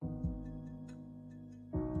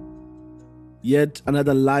Yet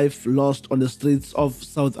another life lost on the streets of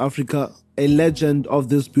South Africa. A legend of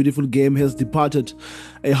this beautiful game has departed.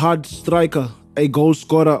 A hard striker, a goal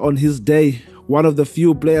scorer on his day, one of the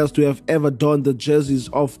few players to have ever donned the jerseys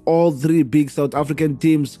of all three big South African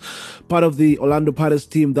teams, part of the Orlando Pirates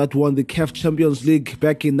team that won the CAF Champions League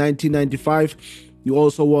back in 1995. You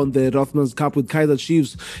also won the Rothmans Cup with Kaizer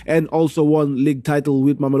Chiefs and also won league title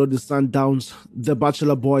with Mamelodi Sundowns. The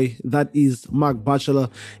Bachelor boy, that is Mark Bachelor,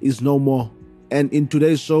 is no more. And in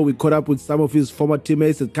today's show, we caught up with some of his former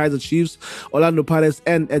teammates at Kaizer Chiefs, Orlando Pirates,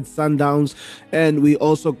 and at Sundowns. And we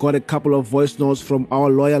also got a couple of voice notes from our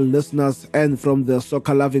loyal listeners and from the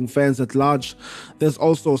soccer-loving fans at large. There's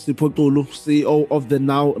also Sipho Xulu, CEO of the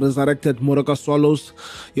now resurrected Moroka Swallows.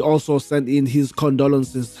 He also sent in his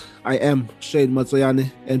condolences. I am Shane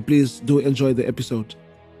Matsoyane, and please do enjoy the episode.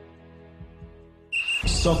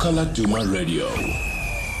 Soccer Laduma Radio.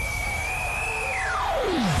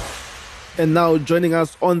 And now joining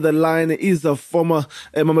us on the line is a former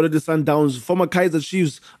Mamelodi Sundowns, former Kaizer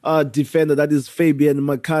Chiefs defender, that is Fabian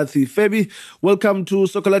McCarthy. Fabi, welcome to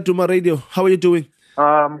Soccer Laduma Radio. How are you doing?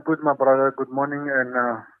 Good, my brother. Good morning,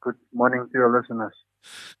 and good morning to your listeners.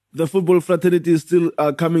 The football fraternity is still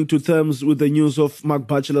coming to terms with the news of Mark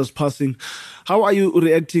Bachelor's passing. How are you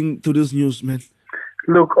reacting to this news, man?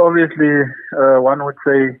 Look, obviously, one would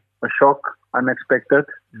say a shock, unexpected.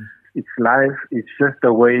 It's life. It's just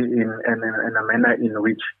the way in a manner in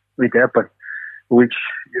which it happened, which,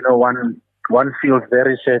 you know, one feels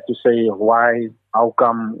very sad to say why, how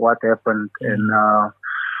come, what happened, and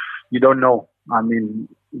you don't know. I mean,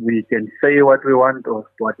 we can say what we want or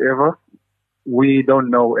whatever. We don't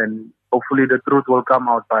know, and hopefully the truth will come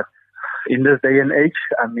out. But in this day and age,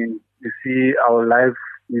 I mean, you see, our life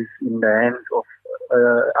is in the hands of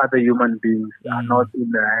other human beings, are not in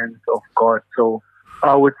the hands of God. So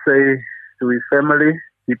I would say to his family,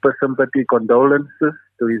 deepest sympathy, condolences.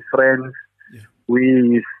 To his friends,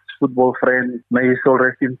 we, his football friends, may his soul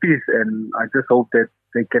rest in peace. And I just hope that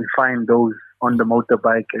they can find those on the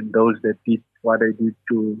motorbike and those that did what they did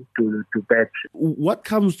to Patch. What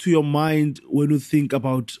comes to your mind when you think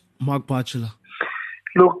about Mark Bachelor?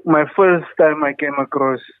 Look, my first time I came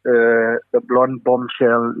across the blonde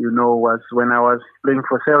bombshell, you know, was when I was playing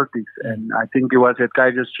for Celtics. And I think it was at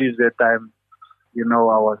Kaizer Chiefs that time. You know,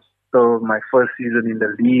 I was still my first season in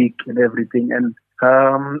the league and everything. And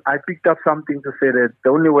I picked up something to say that the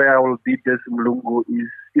only way I will beat this Mlungu is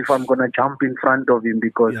if I'm going to jump in front of him,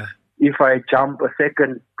 because if I jump a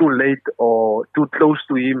second too late or too close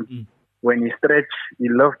to him, when he stretched, he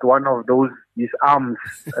left one of those, his arms.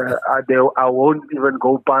 I won't even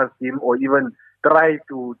go past him or even try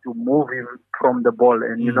to move him from the ball.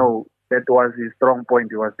 And, you know, that was his strong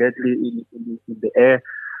point. He was deadly in the air.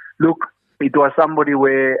 Look, it was somebody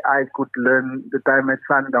where I could learn the time at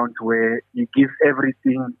Sundowns, where he gives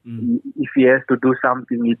everything. If he has to do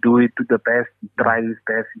something, he do it to the best. He tries his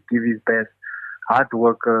best. He gives his best. Hard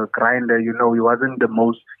worker, grinder. You know, he wasn't the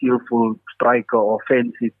most skillful striker or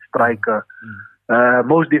offensive striker.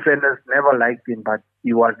 Most defenders never liked him, but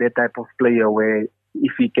he was that type of player where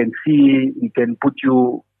if he can see, he can put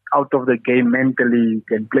you out of the game mentally.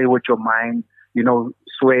 He can play with your mind. You know,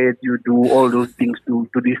 sweat, you do all those things to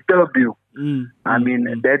disturb you. I mean,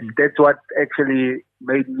 that's what actually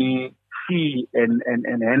made me see and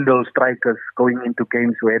handle strikers going into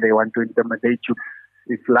games where they want to intimidate you.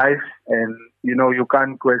 It's life, and, you know, you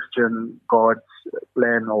can't question God's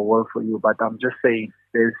plan or will for you. But I'm just saying,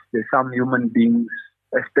 there's some human beings,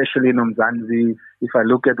 especially in Mzansi. If I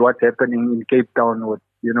look at what's happening in Cape Town with,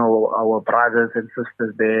 you know, our brothers and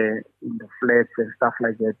sisters there in the flats and stuff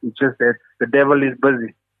like that, it's just that the devil is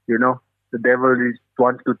busy, you know. The devil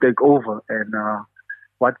wants to take over, and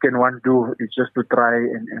what can one do? It's just to try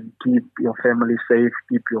and keep your family safe,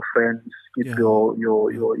 keep your friends, keep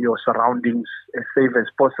your surroundings as safe as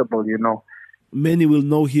possible, you know. Many will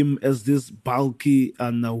know him as this bulky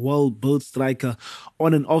and well-built striker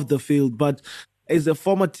on and off the field, but as a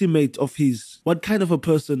former teammate of his, what kind of a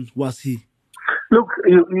person was he? Look,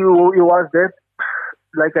 he was that,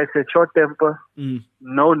 like I said, short temper,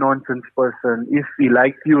 no nonsense person. If he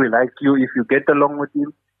likes you, he likes you. If you get along with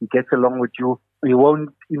him, he gets along with you. He won't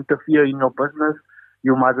interfere in your business.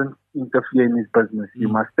 You mustn't interfere in his business. You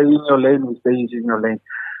must stay in your lane, he stays in your lane.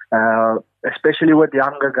 Especially with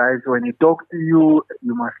younger guys, when he talks to you,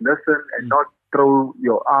 you must listen and not throw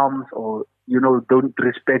your arms or, you know, don't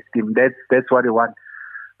respect him. That's what he wants.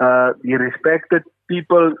 He respected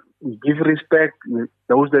people. He gives respect.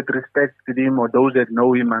 Those that respected him or those that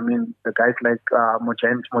know him, I mean, the guys like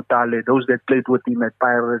James Motale, those that played with him at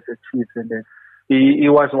Pirates, at Chiefs, and then he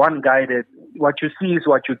was one guy that what you see is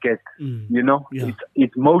what you get. You know,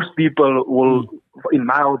 it's most people will, in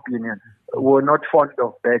my opinion, were not fond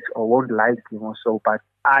of Batch or won't like him or so. But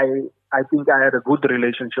I think I had a good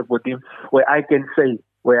relationship with him where I can say,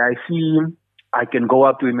 where I see him, I can go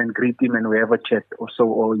up to him and greet him and we have a chat or so.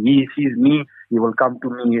 Or he sees me, he will come to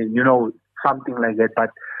me, you know, something like that.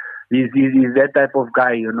 But he's that type of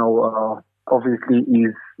guy, you know. Obviously,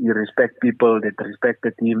 he respects people that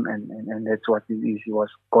respected him, and that's what he is. He was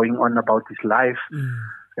going on about his life.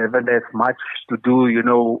 Haven't had much to do, you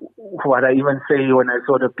know. What I even say when I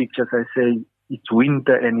saw the pictures, I say it's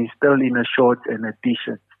winter and he's still in a shorts and a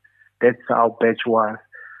t-shirt. That's how Batch was.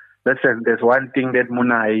 Listen, there's one thing that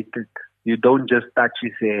Muna hated. You don't just touch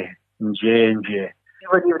his hair. Even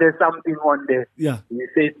if there's something on there, he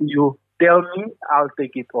says to you, tell me, I'll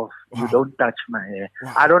take it off. Wow. You don't touch my hair.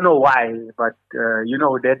 Wow. I don't know why, but you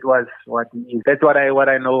know, that was what he is. That's what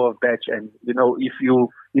I know of Batch. And you know, if you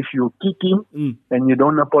kick him and you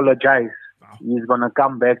don't apologize, he's gonna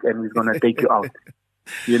come back and he's gonna take you out.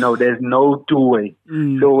 You know, there's no two-way.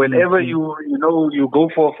 So whenever you go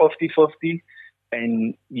for 50-50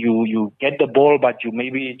 and you get the ball, but you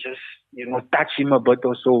maybe just, you know, touch him a bit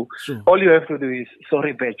or so. Sure. All you have to do is,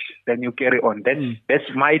 sorry, Batch, then you carry on. That's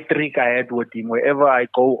my trick I had with him. Wherever I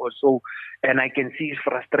go or so, and I can see he's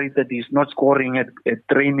frustrated, he's not scoring at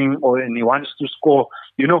training, and he wants to score,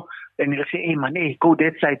 you know, and he'll say, hey, man, hey, go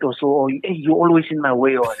that side or so, or hey, you're always in my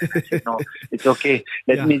way. Or I say, no, it's okay.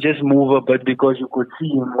 Let me just move a bit, because you could see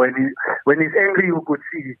him. When he's angry, you could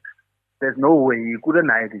see it. There's no way. You couldn't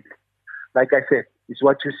hide it. Like I said, it's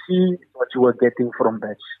what you see, it's what you were getting from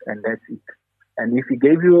Batch, and that's it. And if he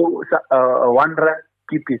gave you a 1 rand,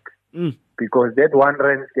 keep it. Because that 1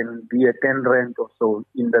 rand can be a 10 rand or so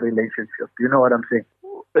in the relationship. You know what I'm saying?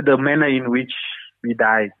 The manner in which we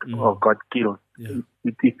died or got killed,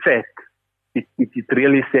 it's sad. It's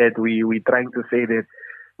really sad. We're trying to say that,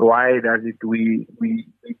 why does it, we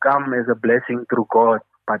come as a blessing through God,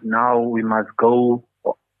 but now we must go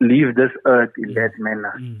leave this earth in that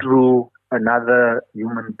manner through another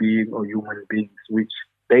human being or human beings, which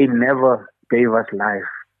they never gave us life.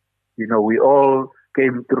 You know, we all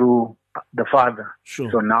came through the Father. Sure.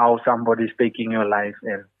 So now somebody's taking your life,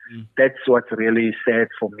 and that's what's really sad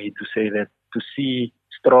for me to say that, to see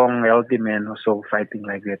strong, healthy men also fighting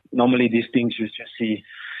like that. Normally these things you just see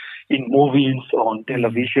in movies or on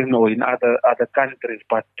television or in other countries,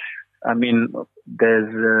 but I mean,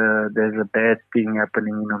 there's a bad thing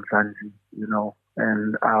happening in Mzansi, you know,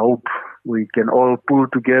 and I hope we can all pull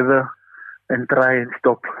together and try and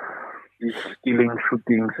stop these killing,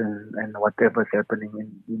 shootings, and whatever's happening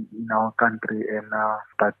in our country. And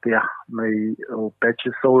but yeah, may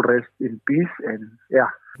Batch's soul rest in peace. And yeah,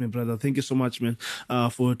 my brother, thank you so much, man,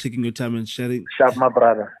 for taking your time and sharing. Sharp, my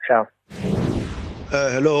brother. Sharp.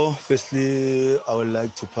 Hello. Firstly, I would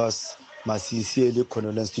like to pass my sincere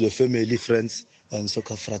condolence to the family, friends, and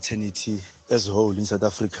soccer fraternity as a whole in South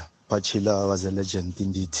Africa. Bachila was a legend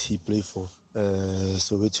indeed. He played for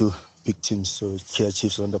Soweto big teams, so Kaizer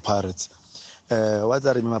Chiefs on the Pirates. What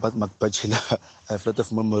I remember about Mark Bachila, I have a lot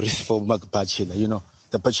of memories for Mark Bachila, you know,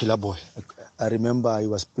 the Bachila boy. I remember he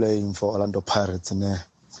was playing for Orlando Pirates and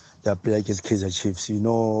they played against Kaizer Chiefs. You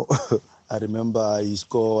know, I remember he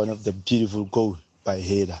scored one of the beautiful goals by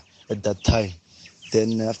header at that time.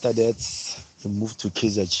 Then after that, he moved to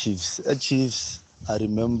Kaizer Chiefs. At Chiefs, I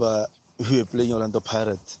remember we were playing Orlando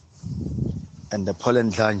Pirates, and the Paul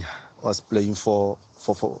Ndlanya was playing for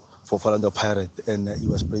Orlando Pirates, and he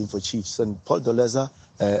was playing for Chiefs. And Paul Doleza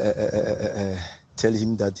tell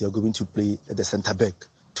him that you're going to play at the centre back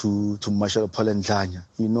to Marshall Paul Ndlanya.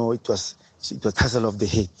 You know, it was tussle of the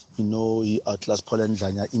head. You know, he outclassed Paul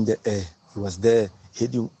Ndlanya in the air. He was there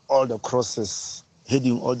heading all the crosses,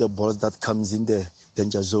 heading all the balls that comes in the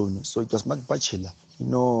danger zone. So it was Mark Bachila. You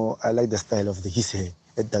know, I like the style of his hair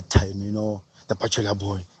at that time, you know, the Bachila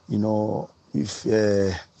boy, you know, with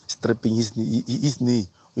stripping his knee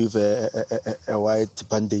with a white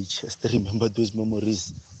bandage. I still remember those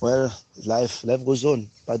memories. Well, life goes on,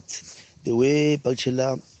 but the way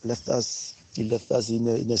Bachila left us, he left us in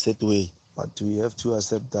a sad way. But we have to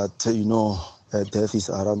accept that, you know, death is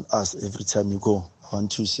around us every time you go. I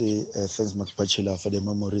want to say thanks, Mark Bachila, for the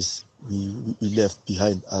memories we left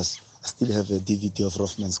behind us. I still have a DVD of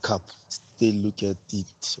Rothman's Cup. Still look at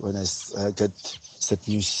it when I get sad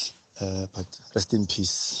news. But rest in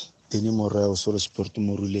peace. And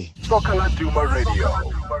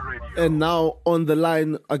now on the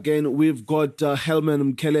line again, we've got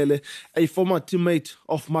Helman Mkelele, a former teammate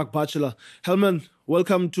of Mark Bachila. Helman,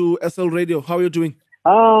 welcome to SL Radio. How are you doing?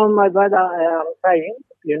 My brother, I'm fine.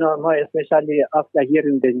 more especially after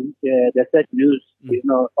hearing the sad news,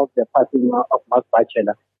 of the passing of Mark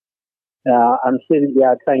Bachelor. I'm still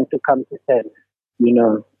there trying to come to terms,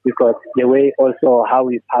 because the way also how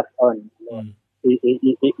we pass on,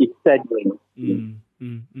 it's saddening.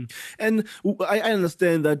 And I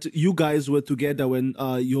understand that you guys were together when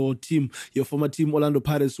your former team, Orlando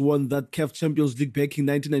Pirates, won that CAF Champions League back in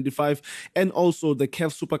 1995 and also the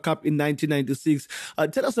CAF Super Cup in 1996.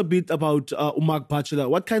 Tell us a bit about Mark Bachelor.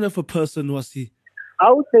 What kind of a person was he?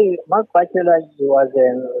 I would say Mark Bachelor was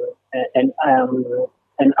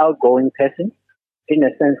an outgoing person, in a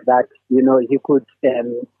sense that, he could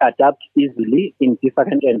adapt easily in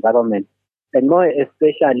different environments. And more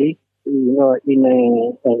especially, in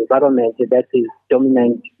an environment that is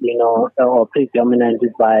dominant, or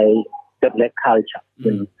predominated by the black culture.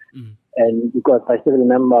 And because I still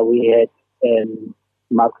remember we had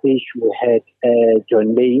Mark Fish, we had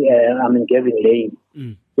Gavin Lane.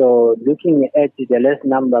 So looking at the less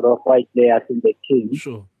number of white players in the team,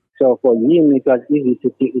 sure. So for him, it was easy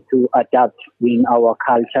to adapt in our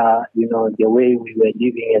culture, the way we were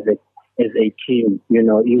living as a team.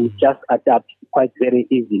 He would just adapt quite very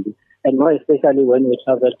easily. And more especially when we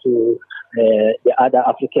travel to the other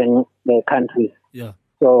African countries. Yeah.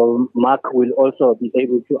 So Mark will also be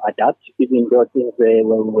able to adapt, even though things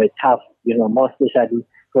were tough, more especially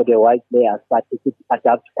for the white players, but he could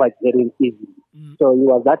adapt quite very easily. So he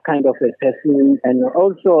was that kind of a person. And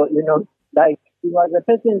also, he was a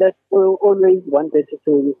person that always wanted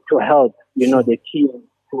to help, the team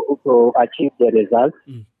to achieve the results.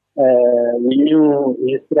 We knew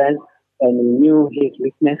his strengths and we knew his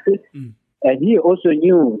weaknesses. And he also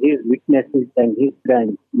knew his weaknesses and his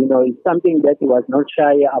strengths. It's something that he was not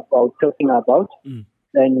shy about talking about.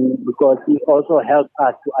 And because he also helped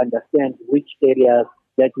us to understand which areas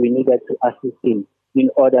that we needed to assist him in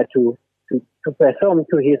order to perform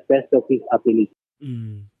to his best of his ability.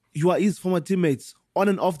 You are his former teammates on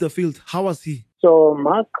and off the field. How was he? So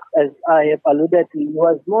Mark, as I have alluded to, he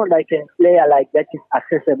was more like a player like that is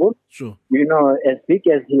accessible. Sure. As big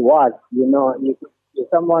as he was, he's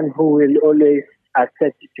someone who will always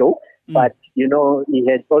accept jokes, but, he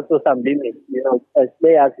had also some limits. As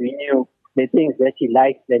players, we knew the things that he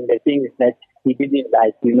liked and the things that he didn't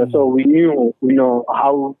like, so we knew,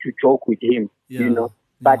 how to joke with him,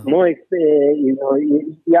 But more, he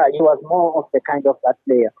was more of the kind of that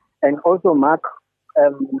player. And also Mark,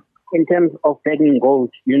 in terms of getting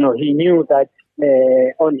goals, he knew that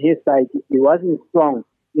on his side, he wasn't strong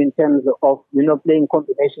in terms of, playing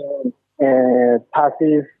combination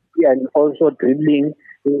passes and also dribbling.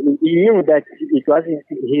 He knew that it wasn't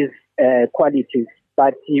his qualities,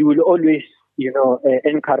 but he will always,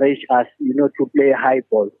 encourage us, to play high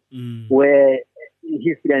ball where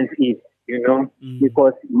his strength is.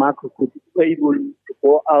 Because Mark could be able to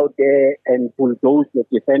go out there and bulldoze the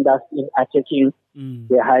defenders in attacking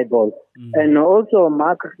the high ball. And also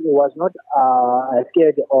Mark was not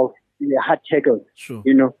scared of the hard tackles, sure.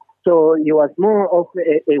 So he was more of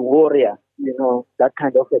a warrior, that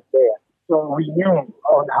kind of a player. So we knew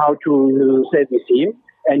on how to service him,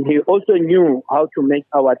 and he also knew how to make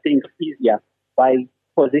our things easier by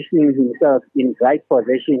positioning himself in right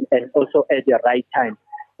position and also at the right time.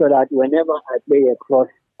 So that whenever I play a cross,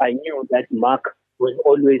 I knew that Mark will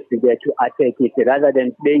always be there to attack it, rather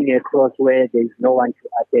than playing a cross where there is no one to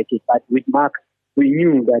attack it. But with Mark, we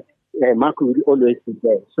knew that Mark will always be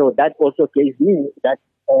there. So that also gave me that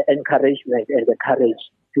encouragement and the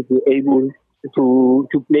courage to be able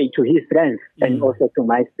to play to his strengths and also to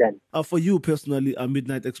my strength. For you personally,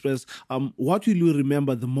 Midnight Express, what will you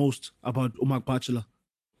remember the most about Mark Bachelor?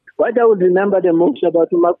 What I would remember the most about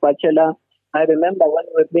Mark Bachelor, I remember when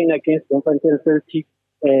we were playing against Bloemfontein Celtic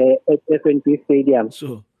at FNB Stadium,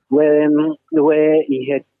 sure. where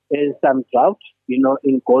he had some drought,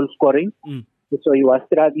 in goal scoring. So he was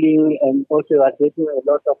struggling, and also he was getting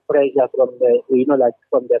a lot of pressure from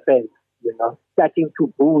from the fans, starting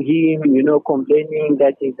to boo him, complaining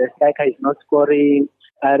that the striker is not scoring.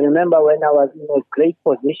 I remember when I was in a great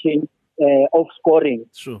position of scoring,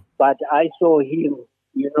 sure. But I saw him,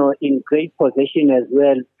 in great position as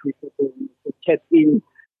well to tap in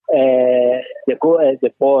the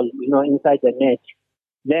ball, inside the net.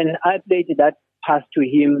 Then I played that pass to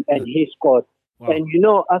him and he scored. Wow. And,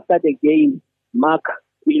 after the game, Mark,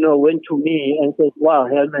 went to me and said, wow,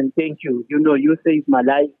 Helman, thank you. You saved my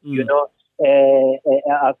life.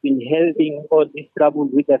 I've been having all this trouble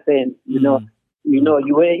with the fans. You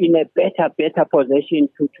were in a better position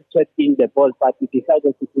to tap in the ball, but you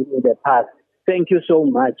decided to give me the pass. Thank you so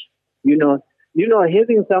much.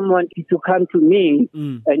 Having someone to come to me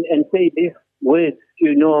and say this words,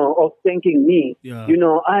 of thanking me. Yeah.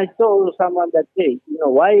 I saw someone that said,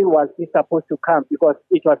 why was he supposed to come? Because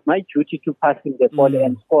it was my duty to pass him the ball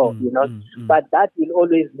and score, But that will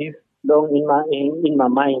always live long in my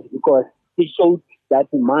mind because he showed that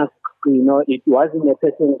Mark, it wasn't a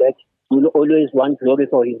person that will always want glory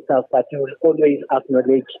for himself, but he will always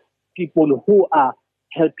acknowledge people who are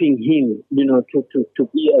helping him, to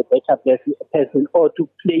be a better person or to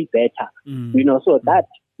play better, So that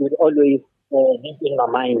will always live in my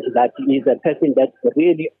mind that he is a person that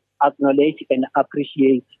really acknowledge and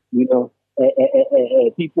appreciate,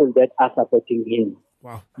 people that are supporting him.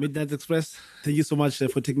 Wow. Midnight Express, thank you so much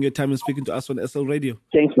for taking your time and speaking to us on SL Radio.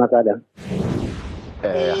 Thanks, my brother.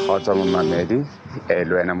 Kgotsa momamedi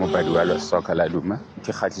le wena mopadi wa soccer la duma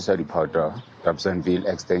ke kgatlhiswa diphoto Dobsonville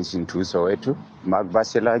extension 2 Soweto Mark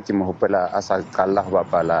Bachelor ke mo hopola a sa qalla go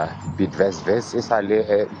bapala Bidvest e sa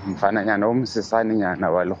le mfananyana o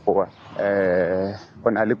mosesanenyana wa lekgowa o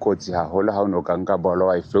na le kotsi haholo ha o no ka nka bolo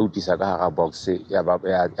wa floatisa ka hara box ya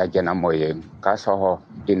kena moyeng ka hloho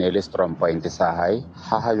e ne le strong point sa hae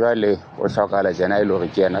ha jwale o hlokala jena ile hore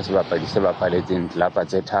ke yena sebapadi se bapaletseng tlapa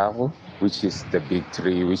tse tharo, which is the big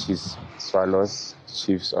three, which is Swallows,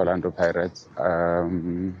 Chiefs, Orlando Pirates.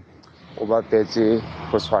 O bapetse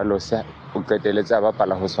go Swallows o qeteletse a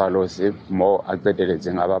bapala go Swallows mo a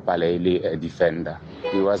qeteletseng a bapala ile defender.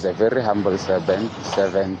 He was a very humble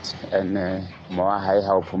servant and mo hae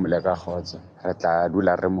ha o phumule ka khotso re tla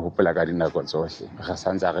dula re mo hopola ka dinako tsohle re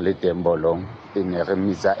santsa re le teng bolong e ne re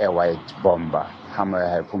mitsa a white bomber ha mo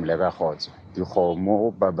ha phumule ka khotso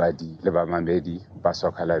dikgomo babadi le bamamedi ba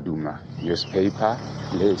Soccer Laduma newspaper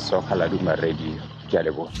le Soccer Laduma radio ke a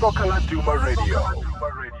leboha. Soccer Laduma radio.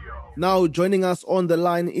 Now joining us on the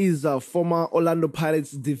line is former Orlando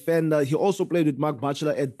Pirates defender. He also played with Mark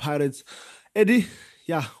Bachelor at Pirates. Eddie,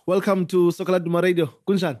 welcome to Soccer Laduma radio.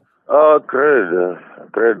 Kunshan. Oh,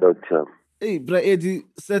 great, doctor. Hey, bro, Eddie,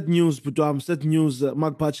 sad news.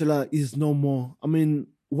 Mark Bachelor is no more. I mean,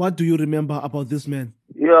 what do you remember about this man?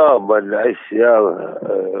 Yeah, but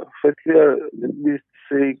firstly, let me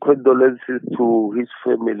say condolences to his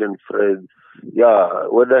family and friends. Yeah,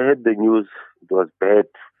 when I heard the news, it was bad.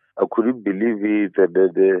 I couldn't believe it.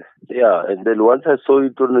 And then once I saw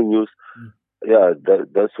it on the news,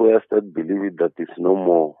 that's where I started believing that it's no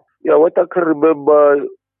more. Yeah, what I can remember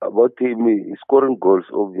about him is scoring goals,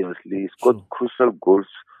 obviously. He scored crucial goals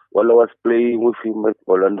while I was playing with him at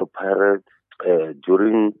Orlando Pirates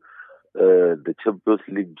during the Champions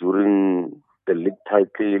League, during the league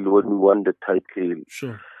title, when we won the title.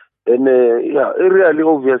 Sure. And really,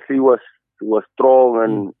 obviously, he was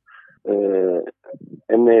strong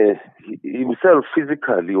and himself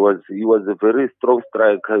physically, he was a very strong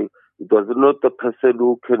striker. It was not a person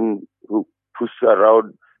who push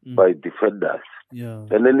around by defenders. Yeah.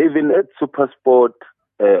 And then even at SuperSport,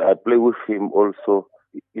 I play with him also.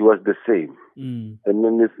 He was the same. And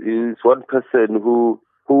then he's one person who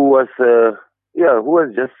was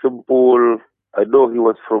just simple. I know he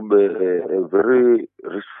was from a very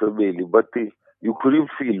rich family, but you couldn't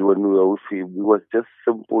feel when we were with him. He was just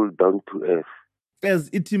simple, down to earth. As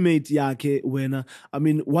intimate yake wena, I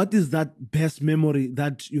mean, what is that best memory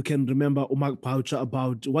that you can remember Mark Bachelor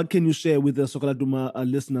about? What can you share with the Soccer Laduma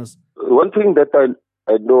listeners? One thing that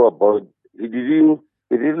I know about, he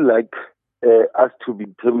didn't like us to be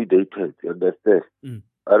intimidated, you understand?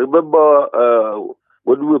 I remember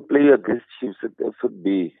when we were playing against Chiefs at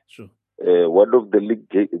FNB, one of the league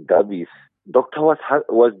derbies, Doctor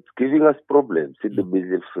was giving us problems in the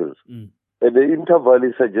midfield. At the interval,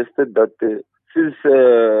 he suggested that since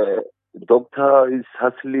Doctor is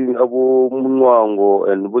hustling Abu Munwango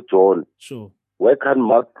and Abu John, why can't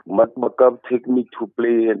Mark Makam take me to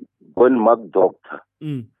play and one Mark Doctor?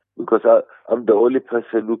 Because I'm the only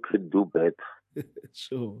person who can do better.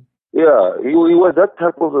 Yeah, he was that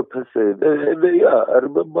type of a person. I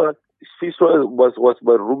remember Fish was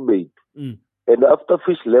my roommate. And after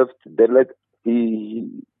Fish left, then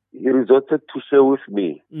he resorted to share with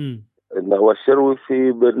me. And I was sharing with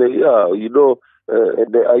him, and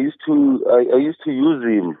and I used to use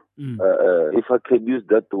him, if I can use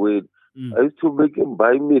that word. I used to make him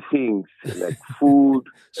buy me things like food,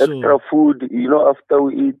 extra food. After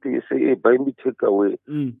we eat, he say, "Hey, buy me takeaway,"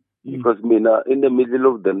 because in the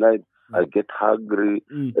middle of the night I get hungry.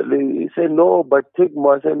 And he said, "No, but take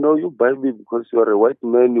more." I said, "No, you buy me because you are a white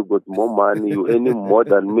man. You got more money. You earning more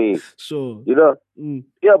than me."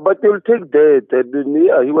 Yeah, but he'll take that. And then,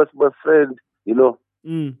 he was my friend.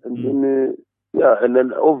 And then, and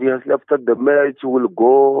then obviously after the match, he will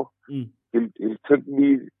go. He'll take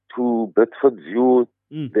me to Bedford View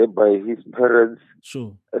there by his parents.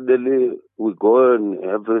 Sure. And then we go and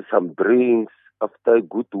have some drinks. After a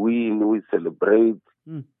good win, we celebrate.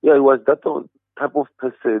 Yeah, he was that type of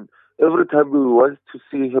person. Every time we want to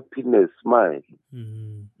see happiness, smile.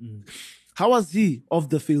 How was he off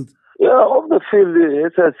the field? Yeah, off the field,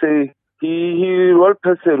 as I say, he one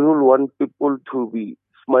person who want people to be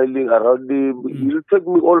smiling around him. He'll take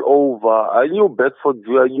me all over. I knew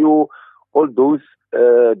Bedfordview. I knew all those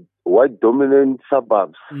white dominant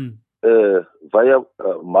suburbs via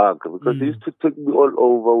Mark, because he used to take me all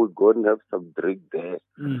over. We go and have some drink there,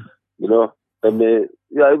 you know. And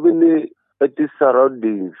even at his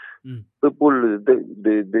surroundings, people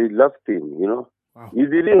they loved him, you know. Wow. He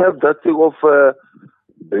didn't have that thing of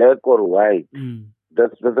black or white.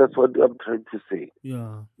 That's what I'm trying to say.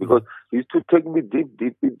 Yeah. Because he used to take me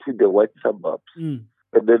deep into the white suburbs, and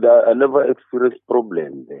then I never experienced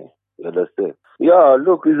problem there. You understand? Yeah.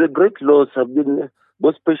 Look, it's a great loss. I mean,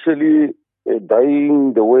 especially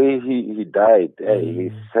dying the way he died.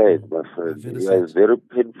 He's sad, my friend. It's very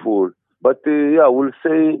painful. But I will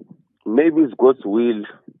say maybe it's God's will.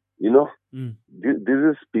 You know, this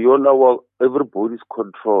is beyond everybody's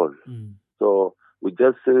control. So I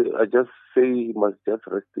just say he must just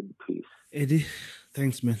rest in peace. Eddie,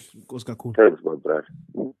 thanks, man. Thanks, my brother.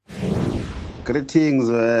 Greetings,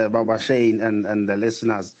 Baba Shane and the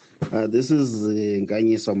listeners. This is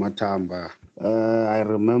Nganyiso Matamba. I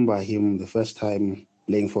remember him the first time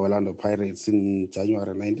playing for Orlando Pirates in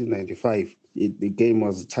January 1995. The game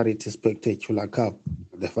was Charity Spectacular Cup,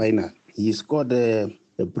 the final. He scored a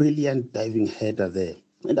brilliant diving header there.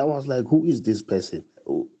 And I was like, who is this person?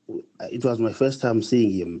 It was my first time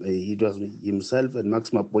seeing him. It was himself and Max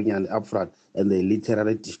Maponyan up front, and they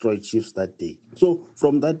literally destroyed Chiefs that day. So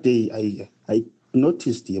from that day, I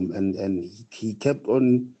noticed him, and he kept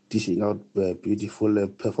on dishing out beautiful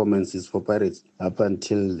performances for Pirates up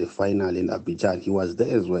until the final in Abidjan. He was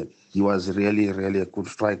there as well. He was really a good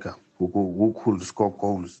striker who could score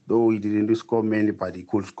goals. Though he didn't score many, but he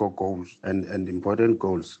could score goals and important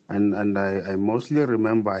goals. And I mostly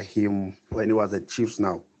remember him when he was at Chiefs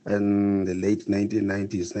now. In the late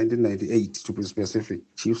 1990s, 1998 to be specific.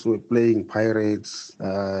 Chiefs were playing Pirates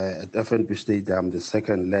at FNB Stadium, the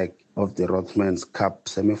second leg of the Rothmans Cup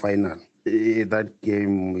semi-final. That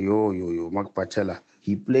game, Mark Bachela,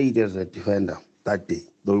 he played as a defender that day,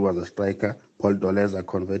 though he was a striker. Paul Doleza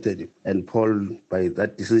converted him. And Paul, by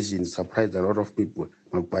that decision, surprised a lot of people.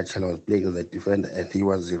 Mark Bachela was playing as a defender, and he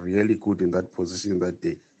was really good in that position that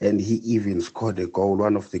day. And he even scored a goal,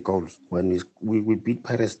 one of the goals. When we beat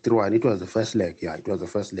Pirates 3-1, it was the first leg. Yeah, it was the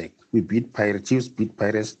first leg. Chiefs beat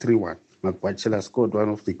Pirates 3-1. Mark Bachela scored one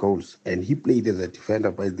of the goals, and he played as a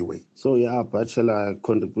defender, by the way. So, yeah, Bachela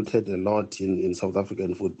contributed a lot in South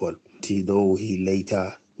African football, though he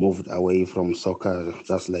later moved away from soccer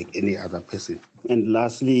just like any other person. And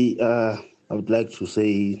lastly, I would like to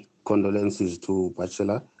say condolences to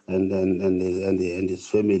Bachela and his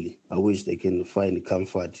family. I wish they can find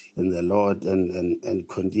comfort in the Lord and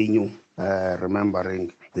continue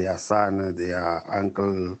remembering their son, their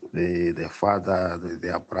uncle, their father,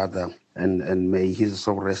 their brother. And may his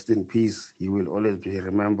soul rest in peace. He will always be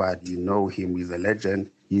remembered. You know him, he's a legend.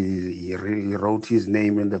 He wrote his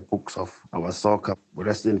name in the books of our soccer.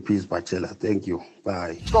 Rest in peace, Bachela. Thank you.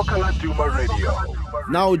 Bye. Soccer Laduma Radio.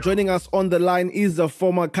 Now joining us on the line is the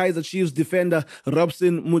former Kaizer Chiefs defender,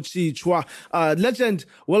 Robson Motshitshwa. Legend,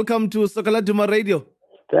 welcome to Soccer Laduma Radio.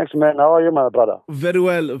 Thanks, man. How are you, my brother? Very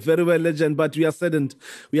well, legend. But we are saddened.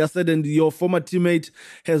 Your former teammate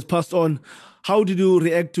has passed on. How did you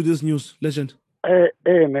react to this news, legend?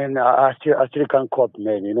 Hey, man, I still can't cope,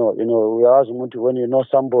 man. You know, when you know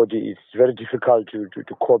somebody, it's very difficult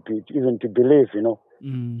to cope it, even to believe, you know.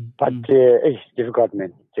 But it's difficult,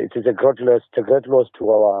 man. It's a great loss. It's a great loss to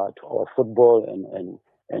our football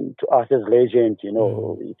and to us as legends. You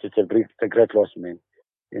know, it's a great loss, man.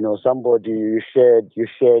 You know, somebody you shared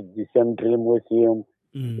the same dream with him.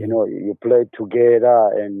 You know, you played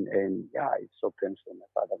together, and yeah, it's so painful, my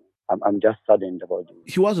father. I'm just saddened about it.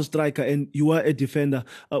 He was a striker, and you were a defender.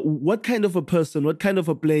 What kind of a person, what kind of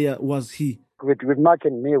a player was he? With Mark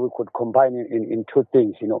and me, we could combine in two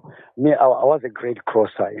things. You know, me, I was a great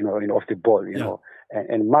crosser, you know, off the ball, you know,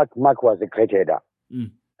 and Mark was a great header.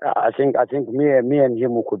 I think me and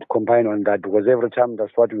him we could combine on that, because every time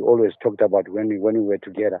that's what we always talked about when we were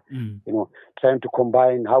together. You know, trying to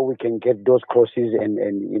combine how we can get those crosses and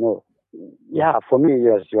you know, yeah. For me,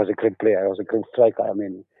 he was a great player. He was a great striker. I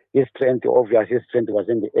mean, his strength was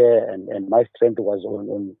in the air, and my strength was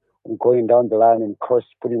on going down the line and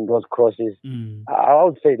putting those crosses. I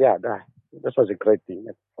would say that was a great thing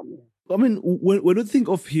for me. I mean, when you think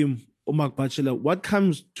of him, Umak Bachelor, what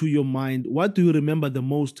comes to your mind? What do you remember the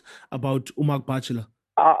most about Umak Bachelor?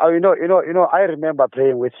 I remember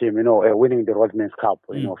playing with him, winning the Rodman's Cup.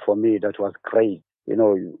 For me, that was great. We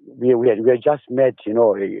had just met,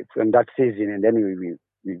 in that season, and then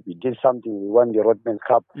we did something. We won the Rodman's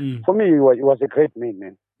Cup. For me, he was a great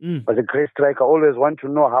man. He was a great striker. Always want to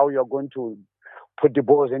know how you're going to put the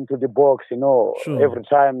balls into the box, Sure. Every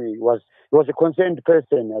time he was a concerned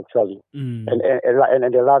person, actually, and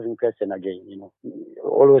a loving person again,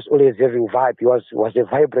 Always having vibe. He was a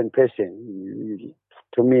vibrant person.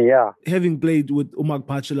 To me, yeah. Having played with Umak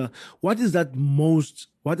Bachelor, what is that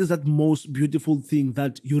most beautiful thing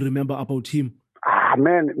that you remember about him?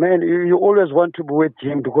 Man, you always want to be with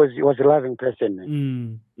him because he was a loving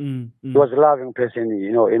person. He was a loving person,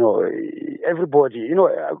 everybody,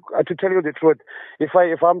 to tell you the truth, if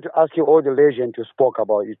I'm to ask you all the legends you spoke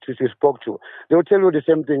about, you spoke to, they'll tell you the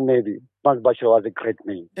same thing maybe. Umak Bachelor was a great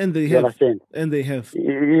man. And they you have. Understand? And they have. He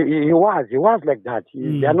was like that.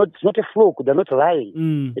 It's not a fluke, they're not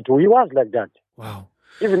lying. He was like that. Wow.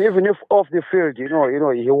 Even if off the field, he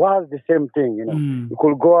was the same thing, You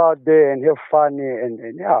could go out there and have fun and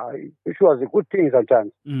which was a good thing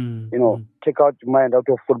sometimes. Take out your mind out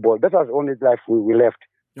of football. That was the only life we left.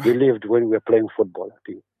 We lived when we were playing football, I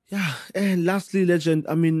think. Yeah, and lastly, legend,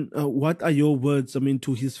 what are your words,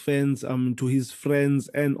 to his fans, to his friends,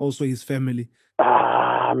 and also his family?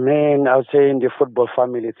 Man, I would say in the football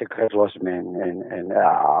family, it's a great loss, man. And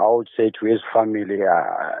I would say to his family,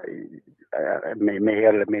 may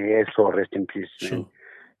he so rest in peace, man. Sure.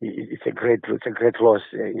 It's a great loss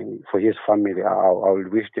for his family. I will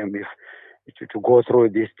wish them to go through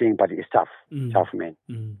this thing, but it's tough, man.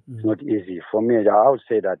 It's not easy. For me, I would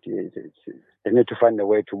say that they need to find a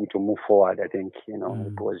way to move forward, I think,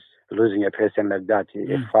 because losing a person like that,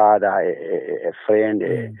 a father, a friend,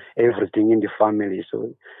 everything in the family.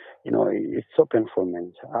 So, it's so painful,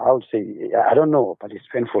 man. I would say, I don't know, but it's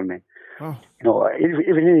painful, man. Oh.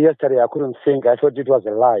 Even yesterday, I couldn't think. I thought it was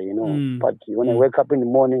a lie, But when I wake up in the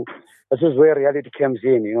morning, this is where reality comes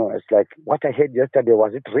in, It's like, what I heard yesterday,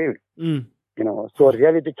 was it real? So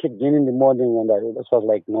reality kicked in the morning, and I just was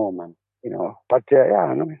like, no, man, But,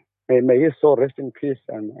 may his soul rest in peace,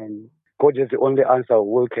 and God is the only answer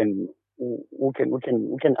who can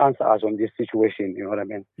answer us on this situation, you know what I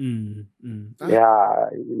mean? Yeah,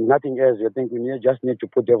 nothing else. I think we just need to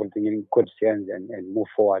put everything in God's hands and move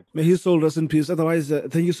forward. May his soul rest in peace. Otherwise,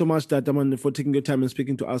 thank you so much, Dataman, for taking your time and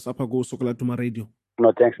speaking to us. Apago Sokola Duma Radio.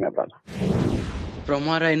 No, thanks, my brother. From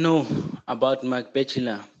what I know about Umak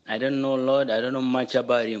Bachelor, I don't know, Lord, I don't know much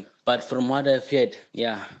about him. But from what I've heard, he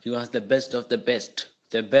was the best of the best.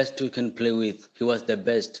 The best we can play with. He was the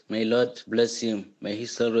best. May Lord bless him. May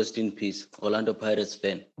his soul rest in peace. Orlando Pirates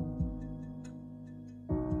fan.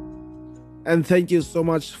 And thank you so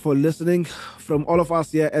much for listening. From all of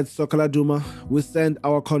us here at Sokola Duma, we send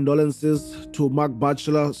our condolences to Umak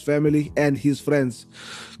Bachelor's family and his friends.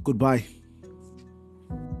 Goodbye.